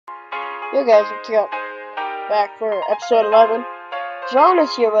You guys, what's up? Back for episode 11. John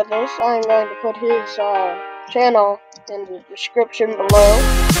is here with us. I'm going to put his channel in the description below.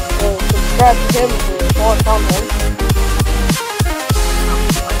 So subscribe to him for more content.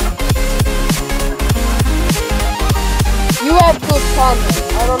 You have good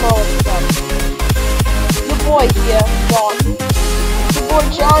content. I don't know what's up. Your boy here, John. Your boy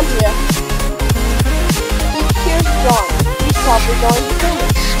John here. Here's John. He's probably going to kill me.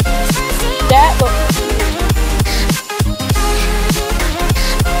 That looks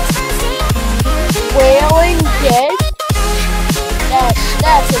Wailing dead?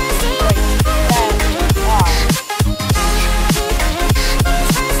 That's a great. Wow.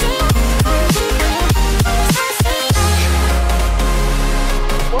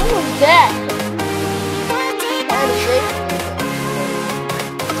 What was that? Kind of shaky.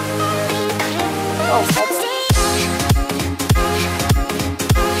 Oh, that's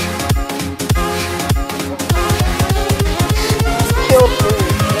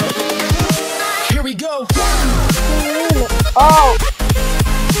Oh!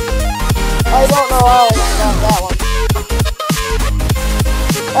 I don't know how I got that one.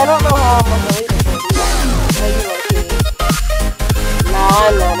 I don't know how I'm on the leaderboard. Maybe like you. Nah,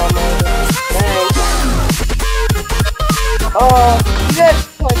 I'm not on the leaderboard. Thanks. You guys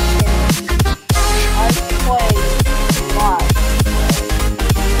put in. I play live.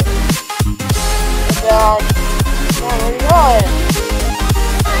 And, where you going?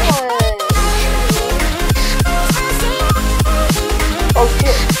 Oh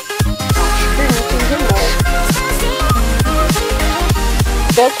shit.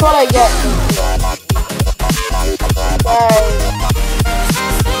 That's what I get.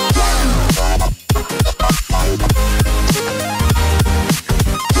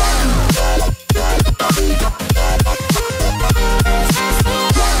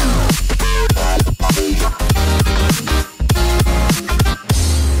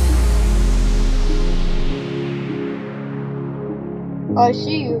 I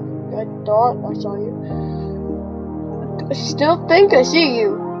see you. I thought I saw you. I still think I see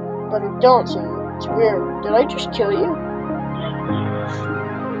you, but I don't see you. It's weird. Did I just kill you?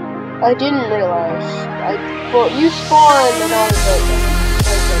 I didn't realize. Well, you spawned and I was like,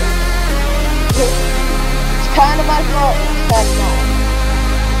 it's kind of my fault. It's kind of not.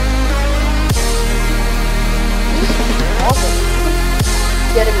 Awesome.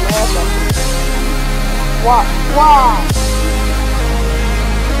 Getting mad. Why?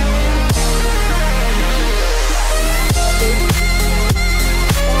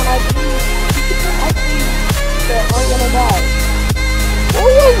 I'm gonna die. What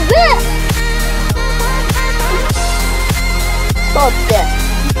was that? It's called death.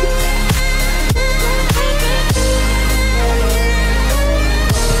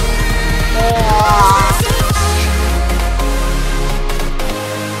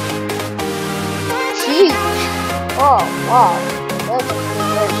 Jeez. Oh, wow. That's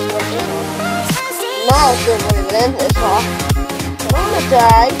very slick. Now it's good when it ends this off. I'm gonna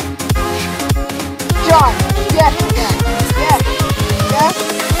die. John, yes.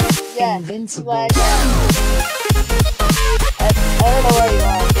 Invincible. I don't know where you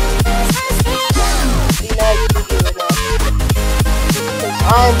are. Be nice to you enough. Because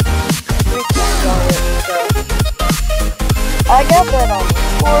I'm freaking on it, so. I got that on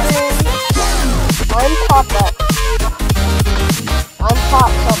recording. I'm top that. I'm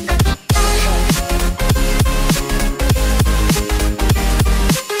top something.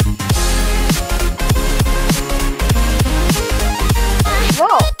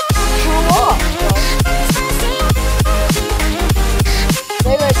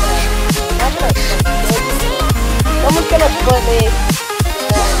 Someone's gonna split me.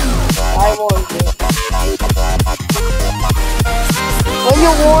 I won't do. When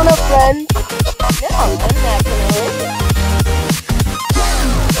you warn a friend, no, I'm not gonna listen.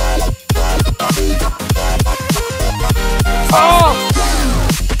 Oh!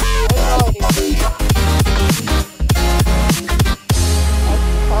 I kinda see you.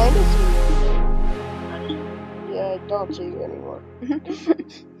 Yeah, I don't see you anymore.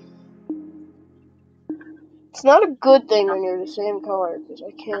 It's not a good thing when you're the same color, because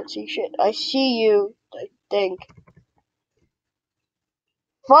I can't see shit. I see you, I think.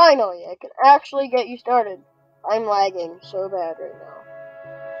 Finally, I can actually get you started. I'm lagging so bad right now.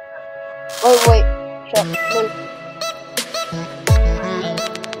 Wait, shut, move.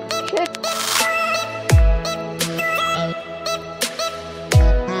 Shit.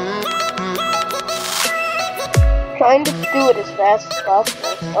 Trying to do it as fast as possible.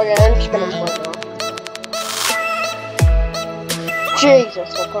 Okay, I'm just gonna play now. Jesus,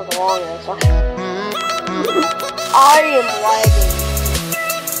 that took long as I am lagging.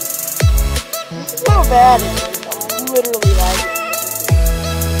 This is how bad it is. I'm literally lagging.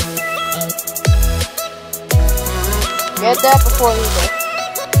 Get that before he does.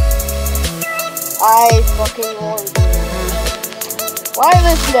 I fucking warned you. Why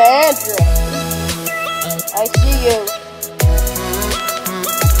listen to Andrew? I see you.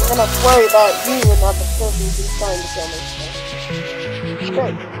 I'm gonna worry about you and not the person who's trying to kill me. It's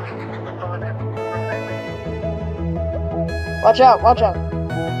great. Watch out, watch out.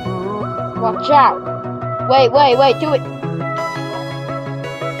 Watch out. Wait, do it.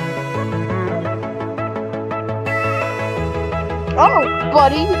 Oh,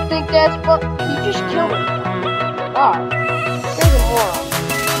 buddy, you think that's fun? You just killed him. Wow. There's a moron.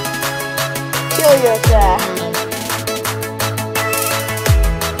 Kill yourself.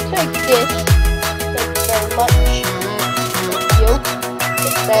 Take this. Thank you very much.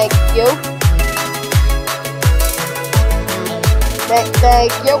 Thank you.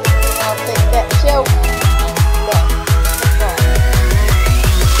 Thank you. I'll take that too. No.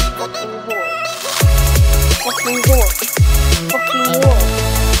 Fucking whore. Fucking whore. Fucking whore.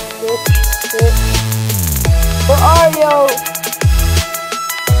 Bitch. Where are you?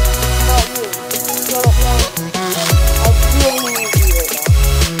 Not you. Shut up now. I really need you right now.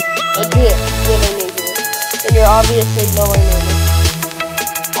 Really need you. And you're obviously nowhere near me.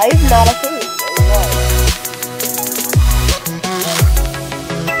 I'm not a food.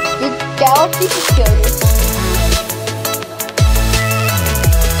 Did Galaxy just kill you?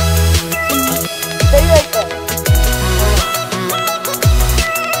 Stay right there.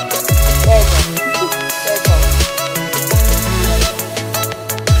 There you go. There you go.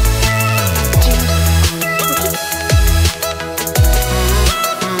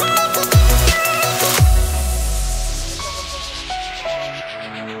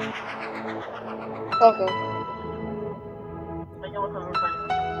 Okay.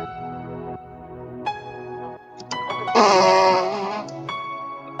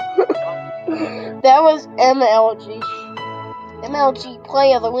 That was MLG. MLG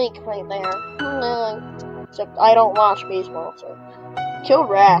play of the week right there. Except I don't watch baseball, so. Kill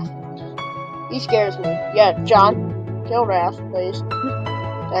Wrath. He scares me. Yeah, John. Kill Wrath, please.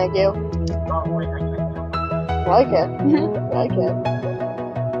 Thank you. I can. I can.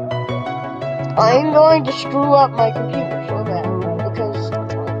 I'm going to screw up my computer so bad. Because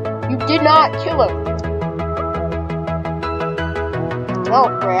you did not kill him. Oh,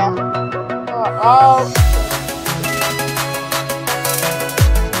 Wrath. Oh.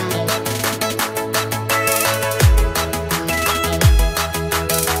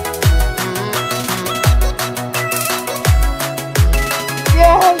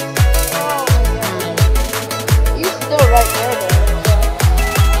 Yes! Oh my god. He's still right there, though.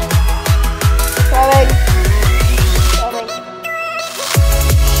 Coming.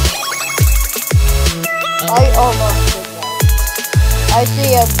 I almost did that. I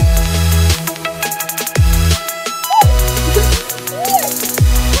see him.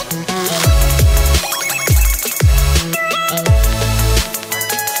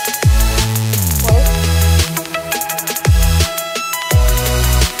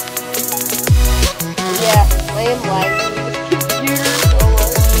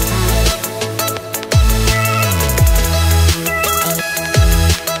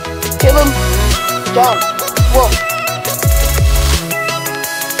 Kill him! John! Whoa!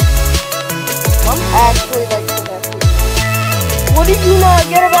 I'm actually like the best. What did you not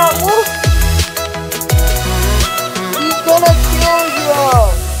get about Wolf? He's gonna kill you!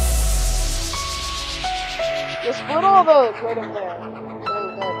 Just put all those right up there so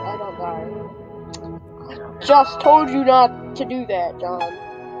that I don't die. Just told you not to do that, John.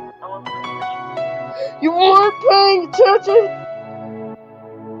 You weren't paying attention!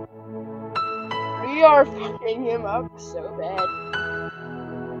 We are fucking him up so bad.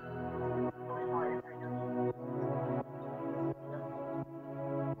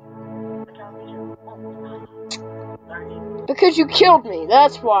 Because you killed me,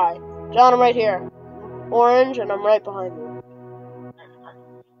 that's why. John, I'm right here. Orange, and I'm right behind you.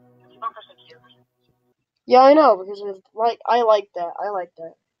 Yeah, I know, because of, I like that. I like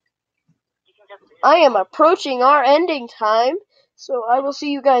that. I am approaching our ending time, so I will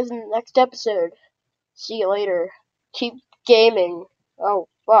see you guys in the next episode. See you later. Keep gaming. Oh,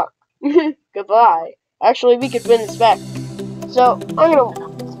 fuck. Goodbye. Actually, we could win this back. So, I'm gonna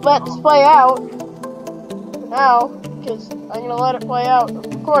let this play out for now, because I'm gonna let it play out. I'm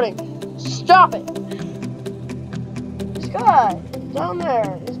recording. Stop it! This guy down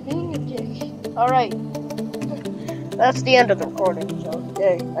there is being a dick. Alright. that's the end of the recording, so,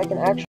 yay, I can actually